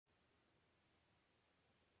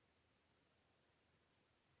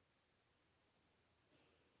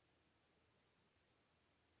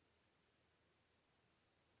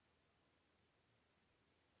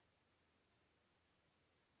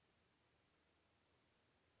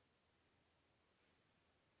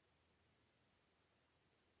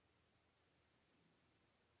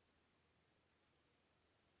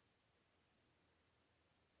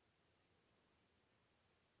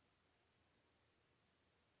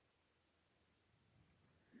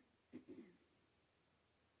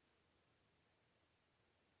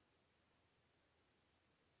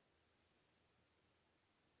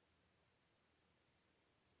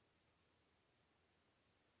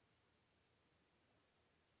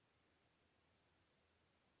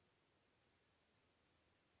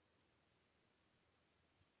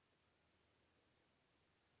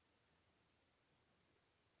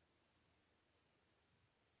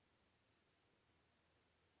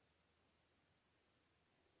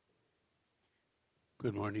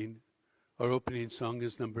Good morning. Our opening song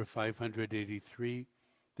is number 583,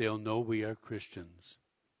 They'll Know We Are Christians.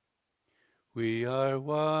 We are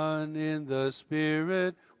one in the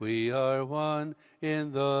Spirit, we are one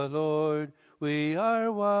in the Lord. We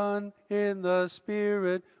are one in the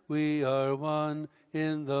Spirit, we are one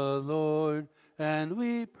in the Lord. And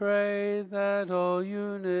we pray that all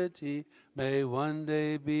unity may one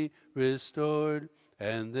day be restored.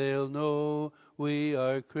 And they'll know we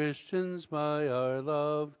are Christians by our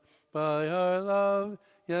love, by our love.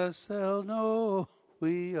 Yes, they'll know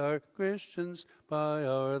we are Christians by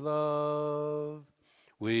our love.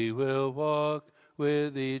 We will walk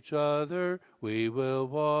with each other, we will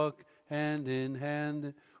walk hand in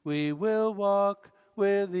hand. We will walk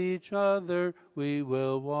with each other, we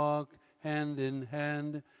will walk hand in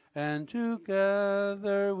hand. And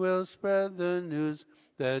together we'll spread the news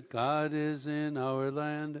that God is in our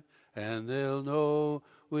land, and they'll know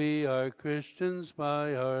we are Christians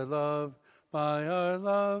by our love, by our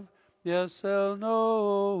love. Yes, they'll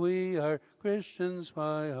know we are Christians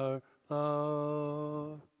by our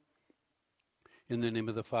love. In the name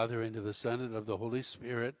of the Father, and of the Son, and of the Holy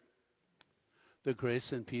Spirit, the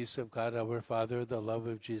grace and peace of God our Father, the love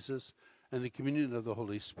of Jesus, and the communion of the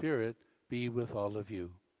Holy Spirit be with all of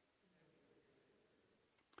you.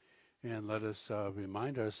 And let us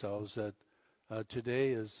remind ourselves that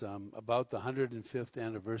today is about the 105th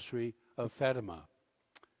anniversary of Fatima.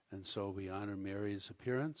 And so we honor Mary's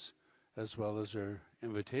appearance as well as her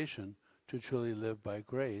invitation to truly live by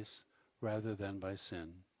grace rather than by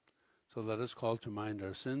sin. So let us call to mind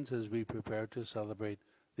our sins as we prepare to celebrate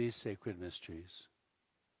these sacred mysteries.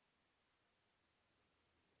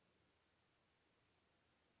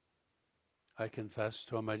 I confess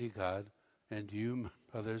to Almighty God and you, my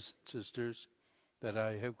brothers and sisters, that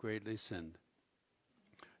I have greatly sinned.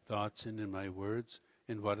 Thoughts and in my words,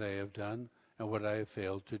 in what I have done and what I have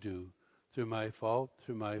failed to do, through my fault,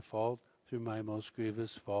 through my most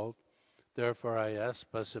grievous fault. Therefore I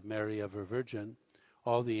ask Blessed Mary, ever Virgin,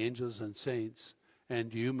 all the angels and saints,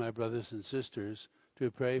 and you, my brothers and sisters,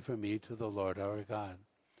 to pray for me to the Lord our God.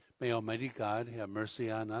 May Almighty God have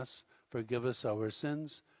mercy on us, forgive us our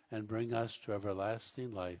sins, and bring us to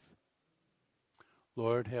everlasting life.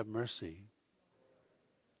 Lord, have mercy.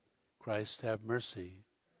 Christ, have mercy.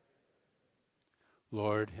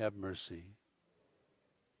 Lord, have mercy.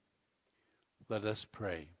 Let us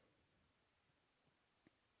pray.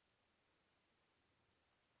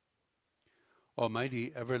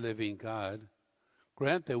 Almighty, ever-living God,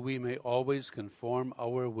 grant that we may always conform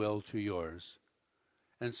our will to yours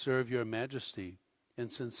and serve your majesty in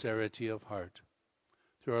sincerity of heart.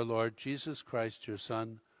 Through our Lord Jesus Christ, your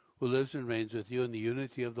Son, who lives and reigns with you in the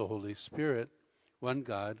unity of the Holy Spirit, one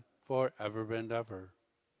God, forever and ever.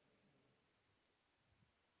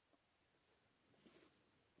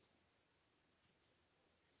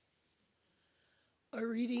 A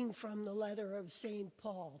reading from the letter of St.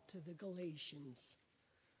 Paul to the Galatians.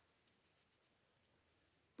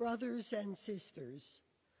 Brothers and sisters,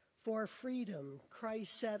 for freedom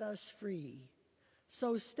Christ set us free.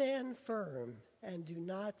 So stand firm and do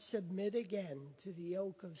not submit again to the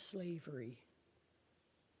yoke of slavery.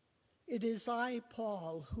 It is I,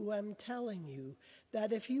 Paul, who am telling you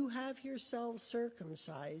that if you have yourselves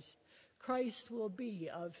circumcised, Christ will be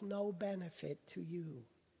of no benefit to you.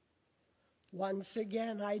 Once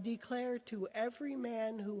again, I declare to every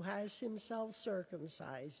man who has himself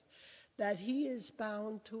circumcised that he is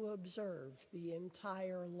bound to observe the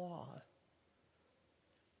entire law.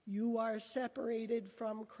 You are separated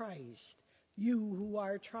from Christ, you who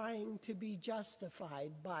are trying to be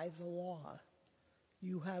justified by the law.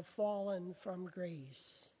 You have fallen from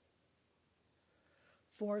grace.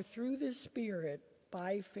 For through the Spirit,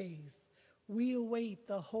 by faith, we await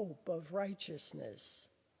the hope of righteousness.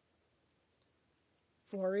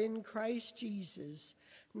 For in Christ Jesus,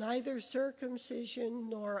 neither circumcision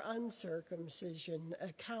nor uncircumcision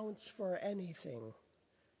accounts for anything,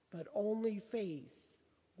 but only faith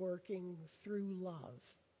working through love.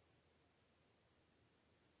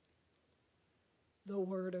 The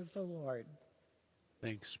word of the Lord.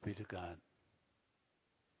 Thanks be to God.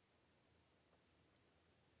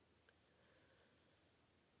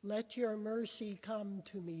 Let your mercy come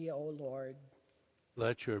to me, O Lord.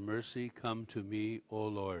 Let your mercy come to me, O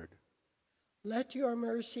Lord. Let your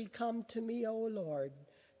mercy come to me, O Lord,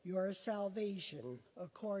 your salvation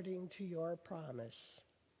according to your promise.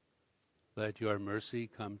 Let your mercy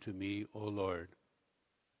come to me, O Lord.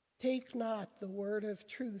 Take not the word of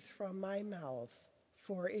truth from my mouth,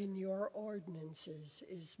 for in your ordinances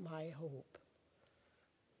is my hope.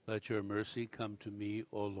 Let your mercy come to me,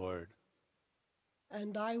 O Lord.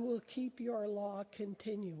 and I will keep your law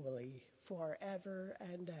continually, forever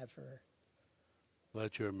and ever.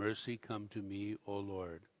 Let your mercy come to me, O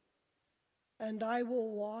Lord. And I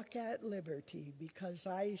will walk at liberty, because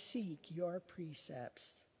I seek your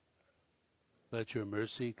precepts. Let your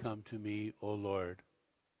mercy come to me, O Lord.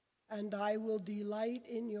 And I will delight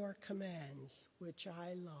in your commands, which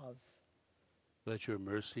I love. Let your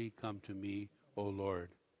mercy come to me, O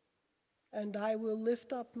Lord. And I will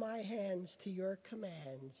lift up my hands to your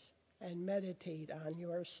commands and meditate on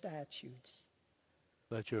your statutes.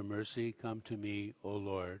 Let your mercy come to me, O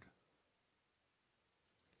Lord.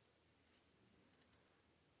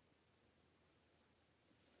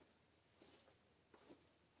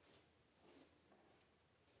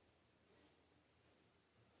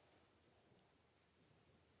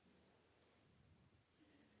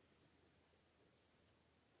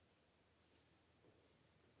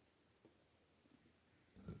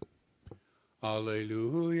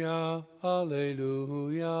 Alleluia,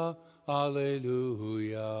 alleluia,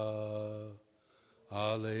 alleluia.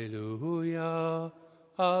 Alleluia,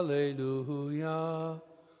 alleluia,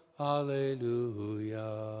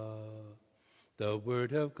 alleluia. The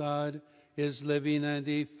Word of God is living and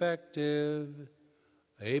effective,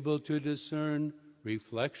 able to discern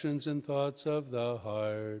reflections and thoughts of the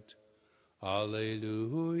heart.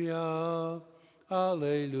 Alleluia,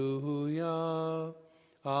 alleluia,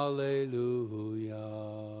 alleluia.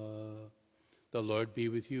 The Lord be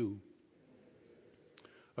with you.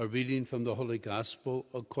 A reading from the Holy Gospel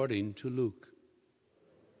according to Luke.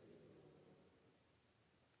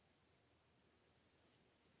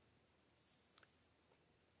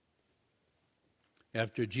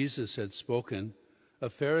 After Jesus had spoken, a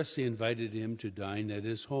Pharisee invited him to dine at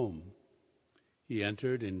his home. He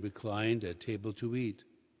entered and reclined at table to eat.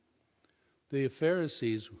 The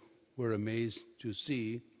Pharisees were amazed to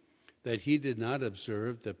see that he did not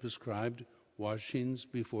observe the prescribed washings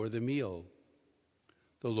before the meal.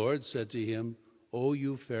 The Lord said to him, "O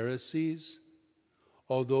you Pharisees,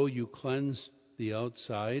 although you cleanse the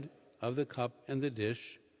outside of the cup and the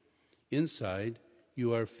dish, inside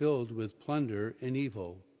you are filled with plunder and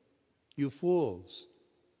evil. You fools!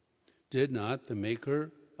 Did not the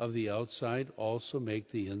maker of the outside also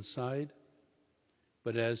make the inside?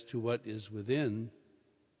 But as to what is within,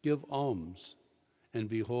 give alms, and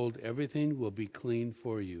behold, everything will be clean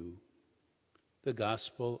for you." The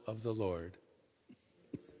Gospel of the Lord.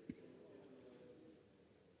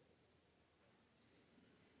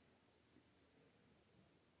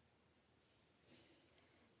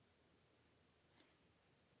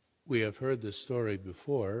 We have heard this story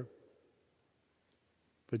before,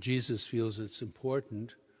 but Jesus feels it's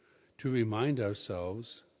important to remind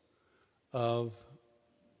ourselves of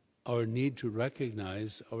our need to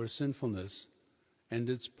recognize our sinfulness and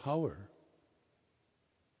its power,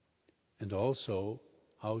 and also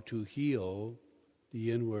how to heal the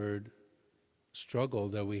inward struggle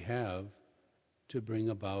that we have to bring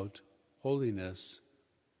about holiness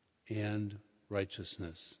and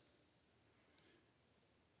righteousness.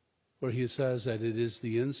 Where he says that it is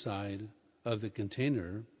the inside of the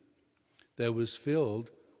container that was filled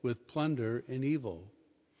with plunder and evil.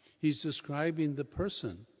 He's describing the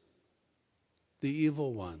person, the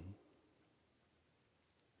evil one.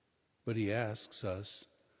 But he asks us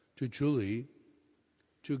to truly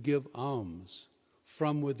to give alms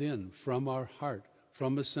from within, from our heart,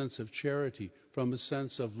 from a sense of charity, from a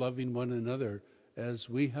sense of loving one another as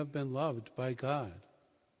we have been loved by God.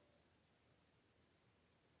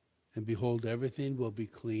 And behold, everything will be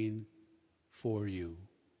clean for you.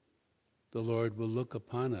 The Lord will look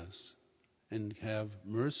upon us and have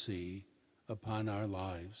mercy upon our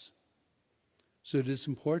lives. So it is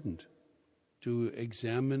important to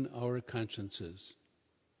examine our consciences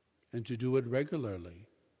and to do it regularly,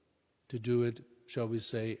 to do it, shall we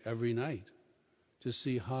say, every night, to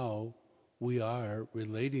see how we are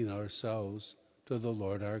relating ourselves to the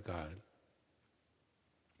Lord our God.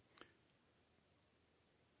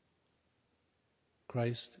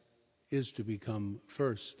 Christ is to become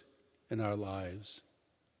first in our lives,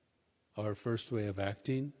 our first way of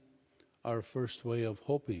acting, our first way of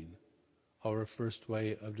hoping, our first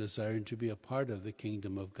way of desiring to be a part of the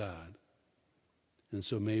kingdom of God. And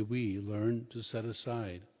so may we learn to set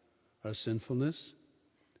aside our sinfulness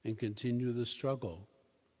and continue the struggle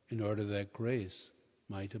in order that grace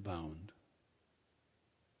might abound.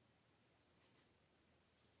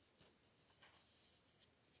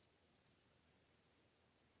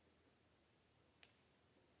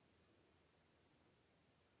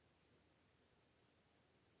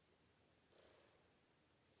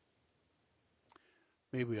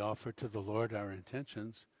 May we offer to the Lord our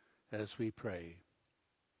intentions as we pray.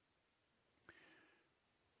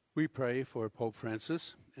 We pray for Pope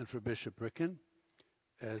Francis and for Bishop Ricken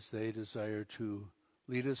as they desire to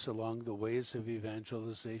lead us along the ways of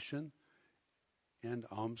evangelization and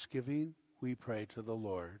almsgiving. We pray to the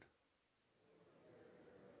Lord.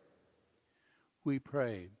 We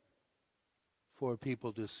pray for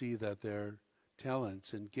people to see that their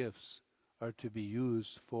talents and gifts are to be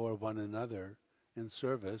used for one another in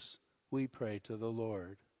service. We pray to the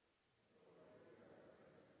Lord.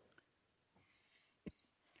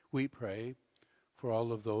 We pray for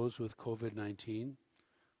all of those with COVID-19,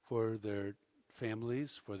 for their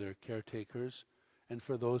families, for their caretakers, and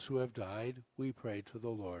for those who have died. We pray to the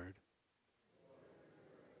Lord.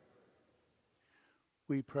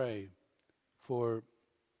 We pray for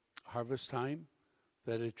harvest time,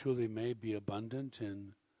 that it truly may be abundant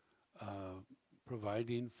in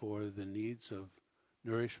providing for the needs of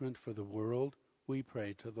nourishment for the world. We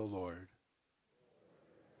pray to the Lord.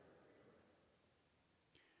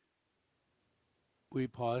 We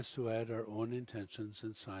pause to add our own intentions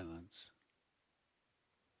in silence.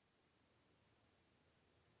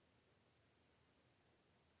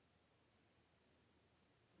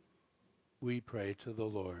 We pray to the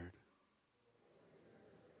Lord.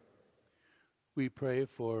 We pray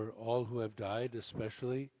for all who have died,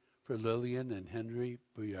 especially for Lillian and Henry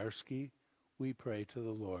Boyarsky. We pray to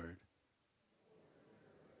the Lord.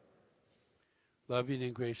 Loving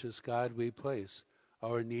and gracious God, we place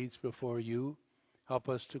our needs before you. Help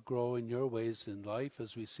us to grow in your ways in life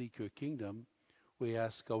as we seek your kingdom. We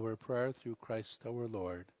ask our prayer through Christ our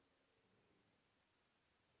Lord.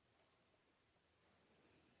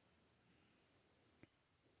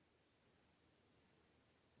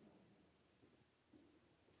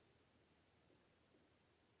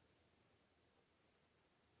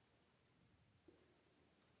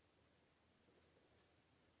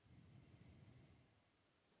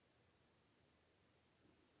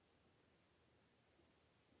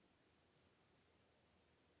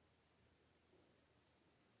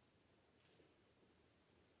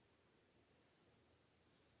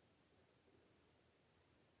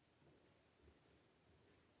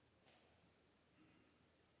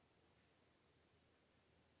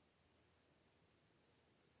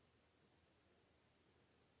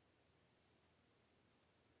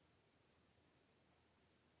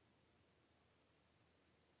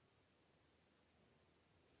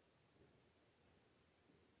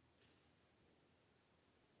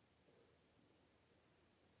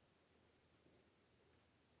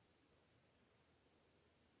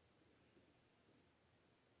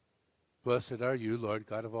 Blessed are you, Lord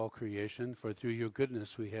God of all creation, for through your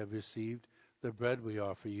goodness we have received the bread we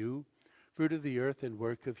offer you, fruit of the earth and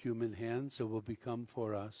work of human hands, it will become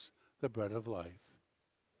for us the bread of life.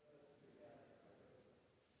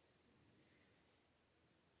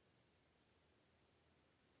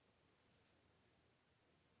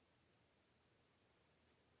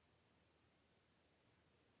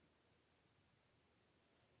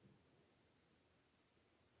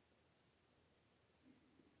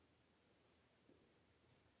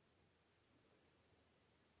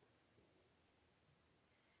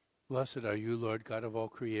 Blessed are you, Lord God of all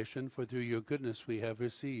creation, for through your goodness we have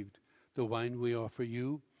received the wine we offer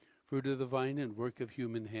you, fruit of the vine and work of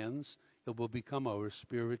human hands, it will become our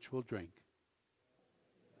spiritual drink.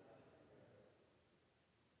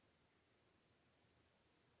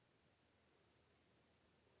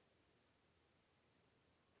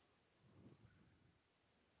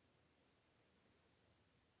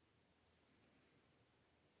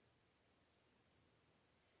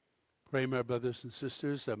 Pray, my brothers and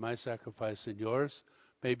sisters, that my sacrifice and yours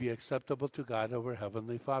may be acceptable to God, our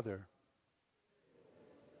Heavenly Father.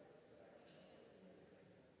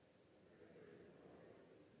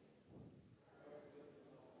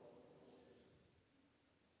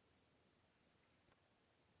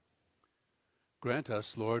 Grant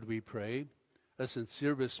us, Lord, we pray, a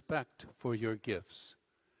sincere respect for your gifts,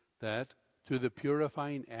 that, through the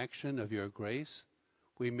purifying action of your grace,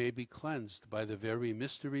 we may be cleansed by the very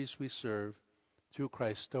mysteries we serve, through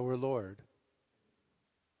Christ our Lord.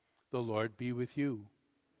 The Lord be with you.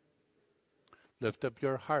 Lift up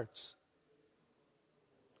your hearts.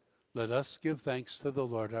 Let us give thanks to the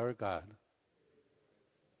Lord our God.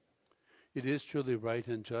 It is truly right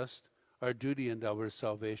and just, our duty and our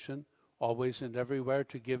salvation, always and everywhere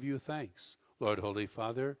to give you thanks, Lord, Holy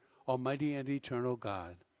Father, Almighty and eternal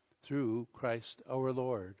God, through Christ our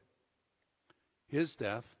Lord. His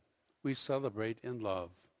death we celebrate in love.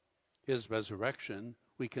 His resurrection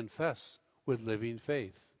we confess with living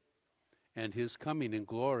faith. And his coming in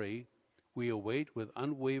glory we await with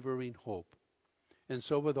unwavering hope. And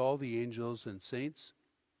so with all the angels and saints,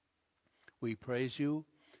 we praise you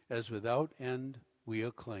as without end we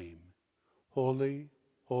acclaim. Holy,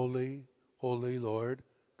 holy, holy Lord,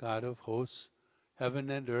 God of hosts, heaven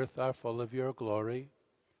and earth are full of your glory.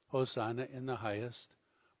 Hosanna in the highest.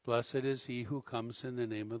 Blessed is he who comes in the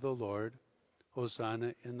name of the Lord.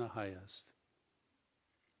 Hosanna in the highest.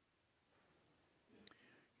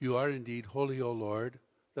 You are indeed holy, O Lord,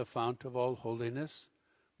 the fount of all holiness.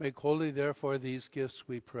 Make holy, therefore, these gifts,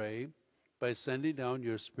 we pray, by sending down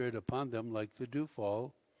your Spirit upon them like the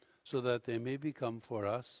dewfall, so that they may become for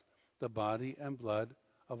us the body and blood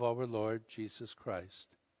of our Lord Jesus Christ.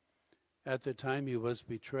 At the time he was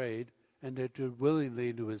betrayed and entered willingly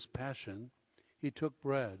into his passion, he took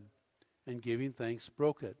bread, and giving thanks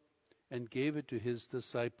broke it, and gave it to his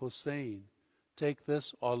disciples, saying, Take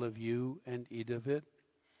this, all of you, and eat of it,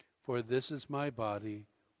 for this is my body,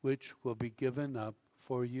 which will be given up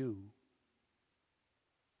for you.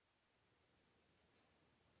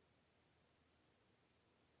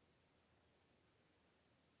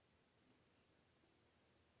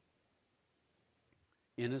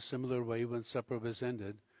 In a similar way, when supper was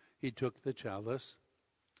ended, he took the chalice,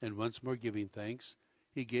 and once more giving thanks,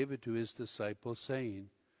 he gave it to his disciples, saying,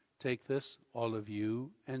 Take this, all of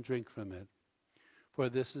you, and drink from it. For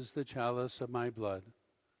this is the chalice of my blood,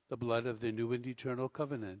 the blood of the new and eternal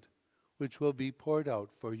covenant, which will be poured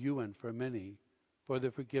out for you and for many, for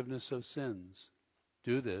the forgiveness of sins.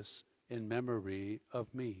 Do this in memory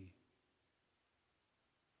of me.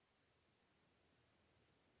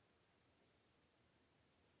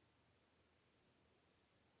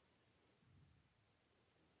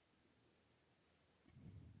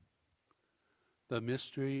 The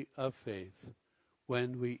mystery of faith.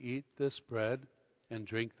 When we eat this bread and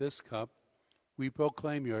drink this cup, we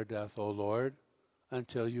proclaim your death, O Lord,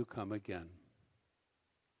 until you come again.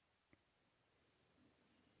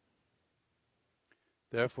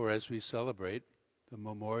 Therefore, as we celebrate the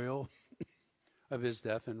memorial of his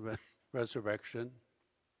death and resurrection,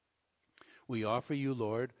 we offer you,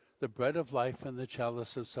 Lord, the bread of life and the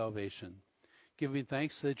chalice of salvation, giving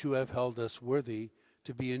thanks that you have held us worthy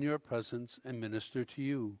to be in your presence and minister to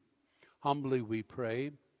you. Humbly we pray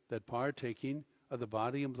that, partaking of the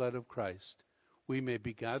body and blood of Christ, we may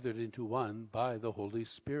be gathered into one by the Holy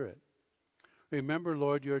Spirit. Remember,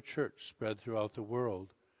 Lord, your church spread throughout the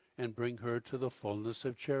world, and bring her to the fullness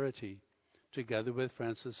of charity, together with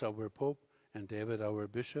Francis our Pope, and David our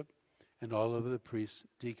Bishop, and all of the priests,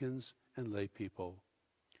 deacons, and lay people.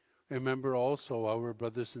 Remember also our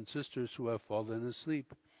brothers and sisters who have fallen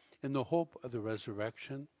asleep in the hope of the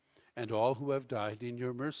resurrection, and all who have died in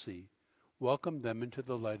your mercy. Welcome them into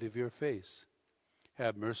the light of your face.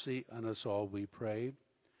 Have mercy on us all, we pray,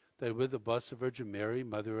 that with the Blessed Virgin Mary,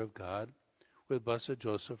 Mother of God, with Blessed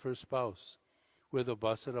Joseph, her spouse, with the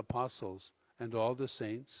blessed apostles, and all the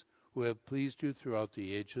saints who have pleased you throughout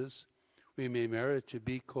the ages, we may merit to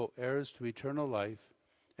be co-heirs to eternal life,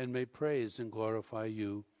 and may praise and glorify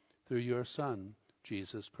you through your Son,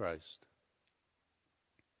 Jesus Christ.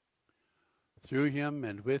 Through him,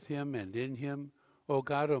 and with him, and in him, O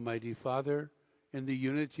God, Almighty Father, in the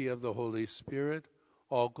unity of the Holy Spirit,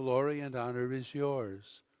 all glory and honor is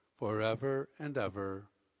yours, forever and ever.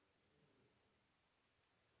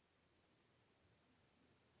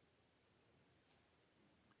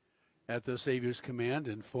 At the Savior's command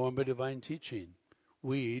and form of divine teaching,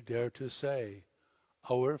 we dare to say,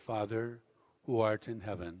 Our Father, who art in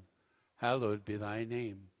heaven, hallowed be thy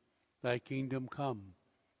name. Thy kingdom come,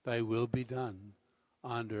 thy will be done,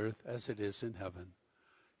 on earth as it is in heaven.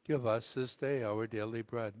 Give us this day our daily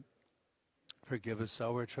bread. Forgive us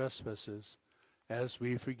our trespasses, as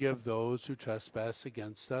we forgive those who trespass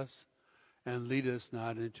against us. And lead us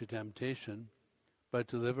not into temptation, but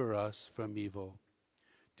deliver us from evil.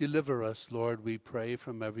 Deliver us, Lord, we pray,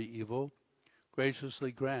 from every evil.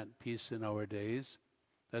 Graciously grant peace in our days,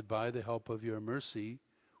 that by the help of your mercy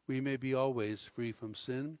we may be always free from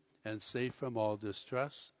sin and safe from all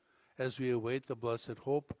distress, as we await the blessed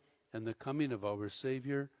hope and the coming of our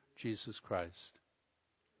Savior, Jesus Christ.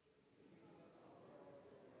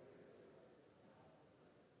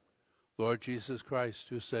 Lord Jesus Christ,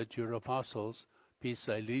 who said to your apostles, Peace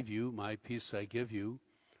I leave you, my peace I give you,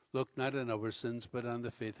 look not on our sins, but on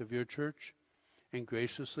the faith of your church, and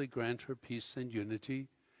graciously grant her peace and unity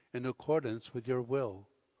in accordance with your will,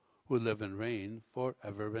 who live and reign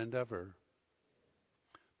forever and ever.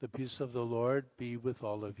 The peace of the Lord be with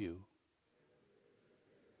all of you.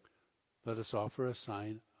 Let us offer a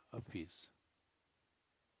sign of peace.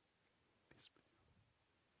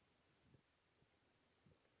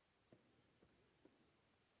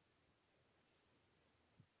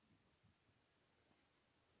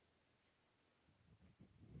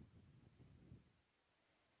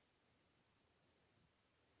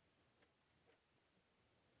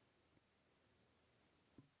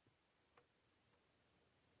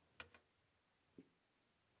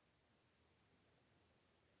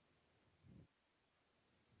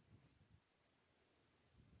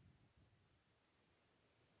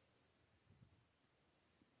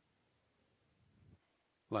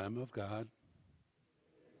 Lamb of God.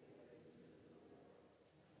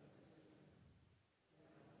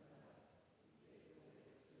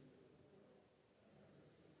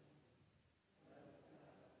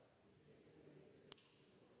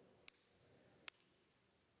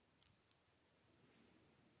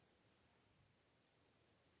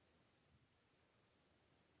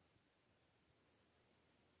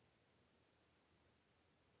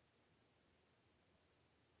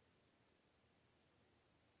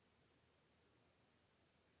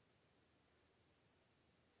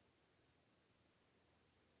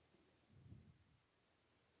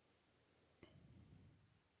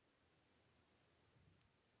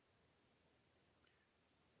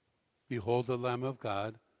 Behold the Lamb of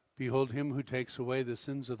God. Behold him who takes away the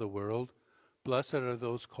sins of the world. Blessed are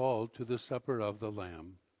those called to the supper of the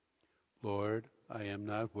Lamb. Lord, I am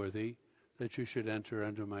not worthy that you should enter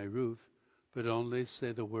under my roof, but only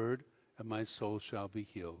say the word, and my soul shall be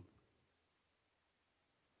healed.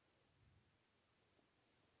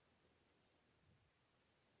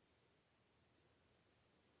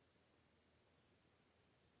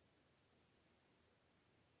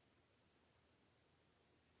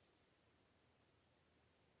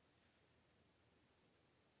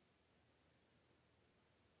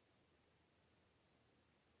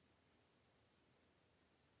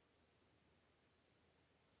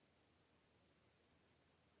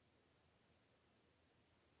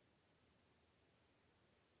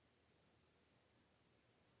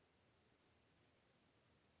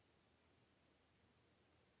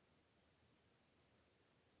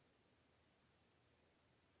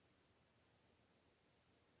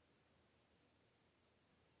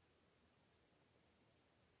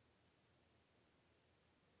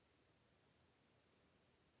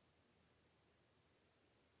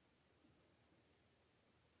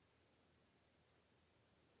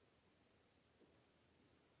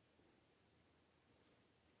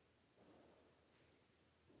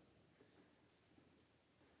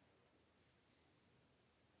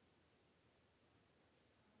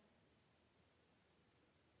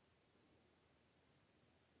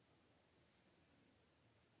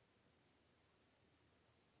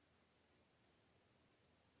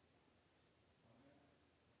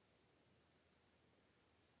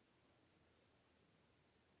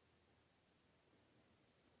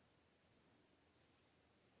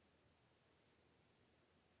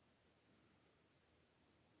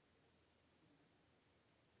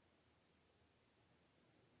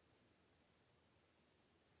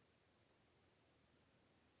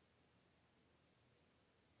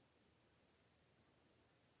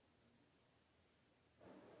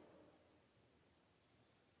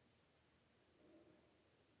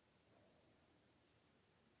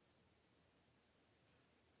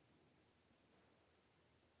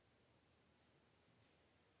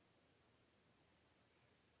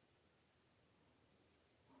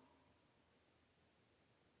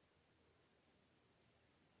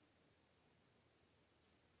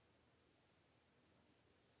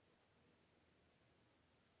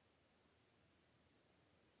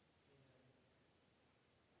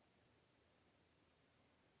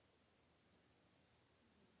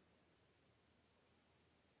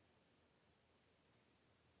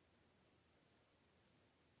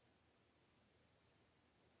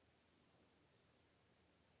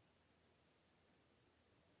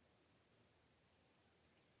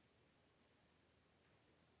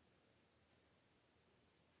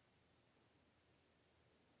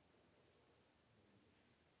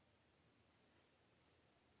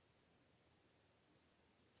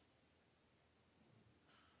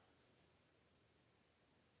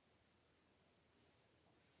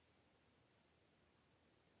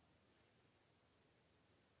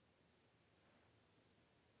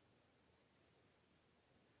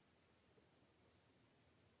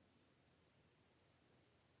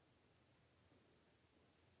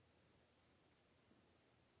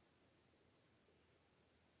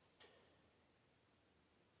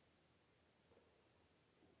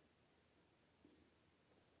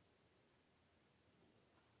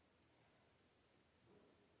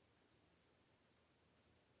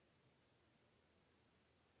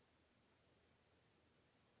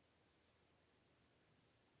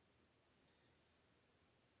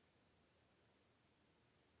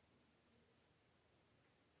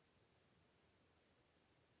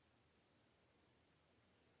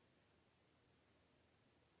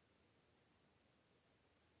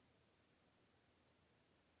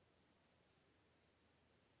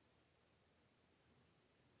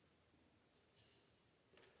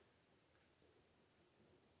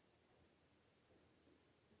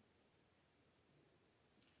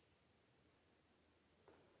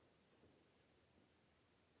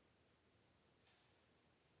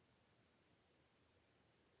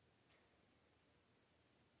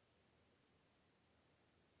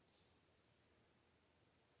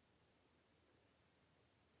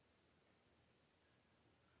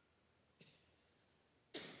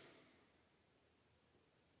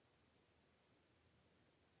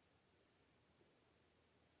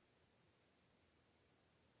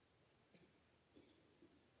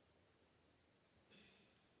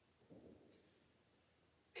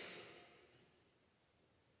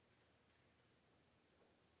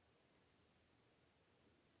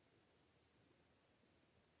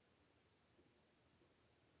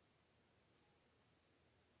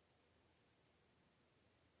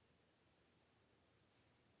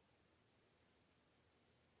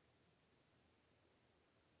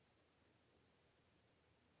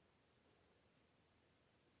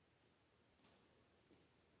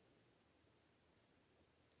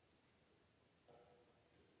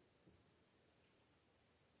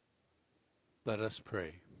 Let us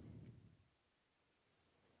pray.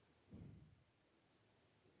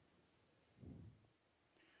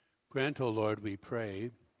 Grant, O Lord, we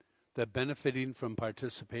pray, that benefiting from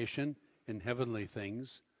participation in heavenly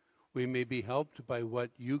things, we may be helped by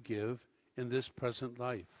what you give in this present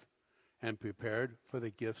life, and prepared for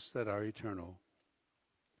the gifts that are eternal.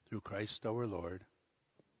 Through Christ our Lord.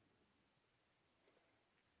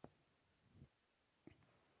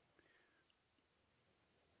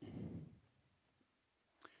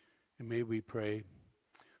 And may we pray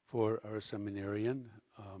for our seminarian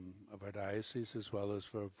of our diocese, as well as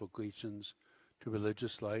for vocations to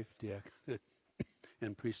religious life, diaconate,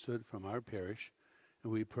 and priesthood from our parish.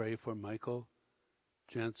 And we pray for Michael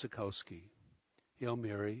Jansikowski. Hail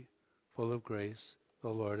Mary, full of grace, the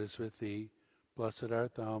Lord is with thee. Blessed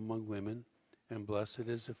art thou among women, and blessed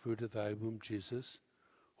is the fruit of thy womb, Jesus.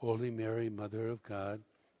 Holy Mary, Mother of God,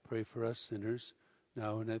 pray for us sinners,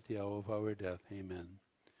 now and at the hour of our death. Amen.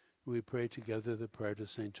 We pray together the prayer to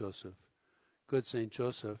Saint Joseph. Good Saint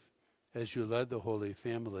Joseph, as you led the Holy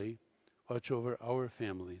Family, watch over our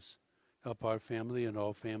families. Help our family and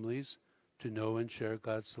all families to know and share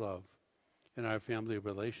God's love. In our family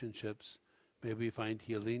relationships, may we find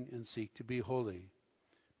healing and seek to be holy.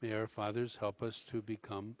 May our fathers help us to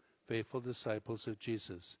become faithful disciples of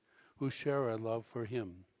Jesus, who share our love for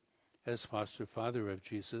him. As foster father of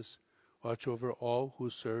Jesus, watch over all who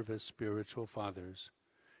serve as spiritual fathers.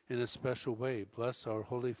 In a special way, bless our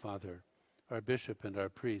Holy Father, our bishop, and our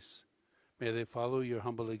priests. May they follow your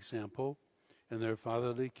humble example in their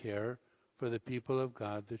fatherly care for the people of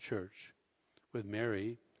God, the Church. With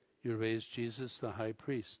Mary, you raised Jesus the high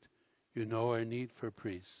priest. You know our need for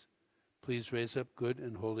priests. Please raise up good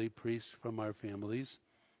and holy priests from our families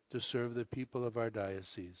to serve the people of our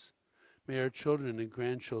diocese. May our children and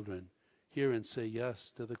grandchildren hear and say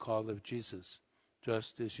yes to the call of Jesus,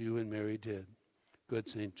 just as you and Mary did. Good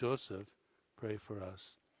Saint Joseph, pray for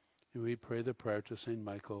us. And we pray the prayer to Saint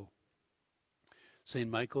Michael. Saint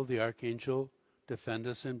Michael, the archangel, defend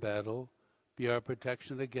us in battle. Be our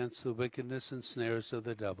protection against the wickedness and snares of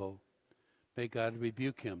the devil. May God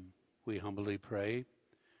rebuke him, we humbly pray.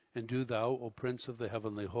 And do thou, O Prince of the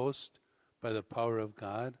heavenly host, by the power of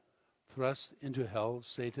God, thrust into hell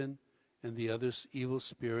Satan and the other evil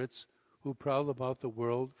spirits who prowl about the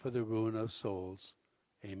world for the ruin of souls.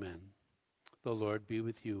 Amen. The Lord be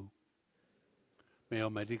with you. May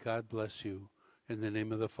Almighty God bless you. In the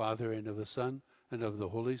name of the Father, and of the Son, and of the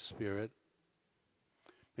Holy Spirit.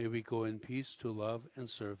 May we go in peace to love and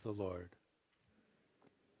serve the Lord.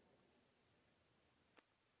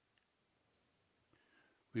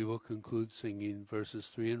 We will conclude singing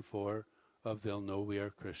verses 3 and 4 of They'll Know We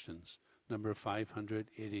Are Christians, number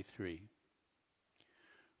 583.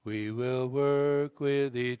 We will work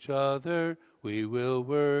with each other, we will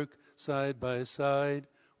work side by side,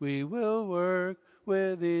 we will work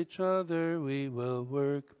with each other, we will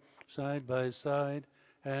work side by side,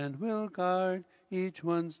 and we'll guard each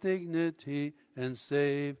one's dignity and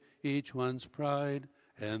save each one's pride.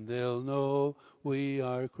 And they'll know we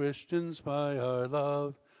are Christians by our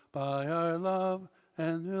love,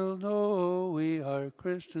 and they'll know we are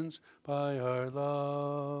Christians by our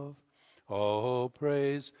love. All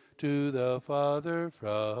praise to the Father,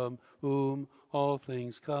 from whom all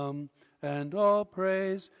things come, and all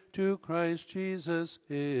praise to Christ Jesus,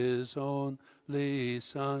 his only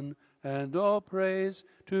Son, and all praise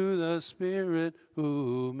to the Spirit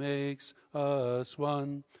who makes us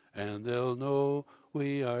one. And they'll know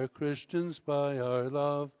we are Christians by our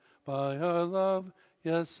love,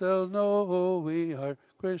 yes, they'll know we are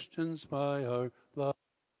Christians by our love.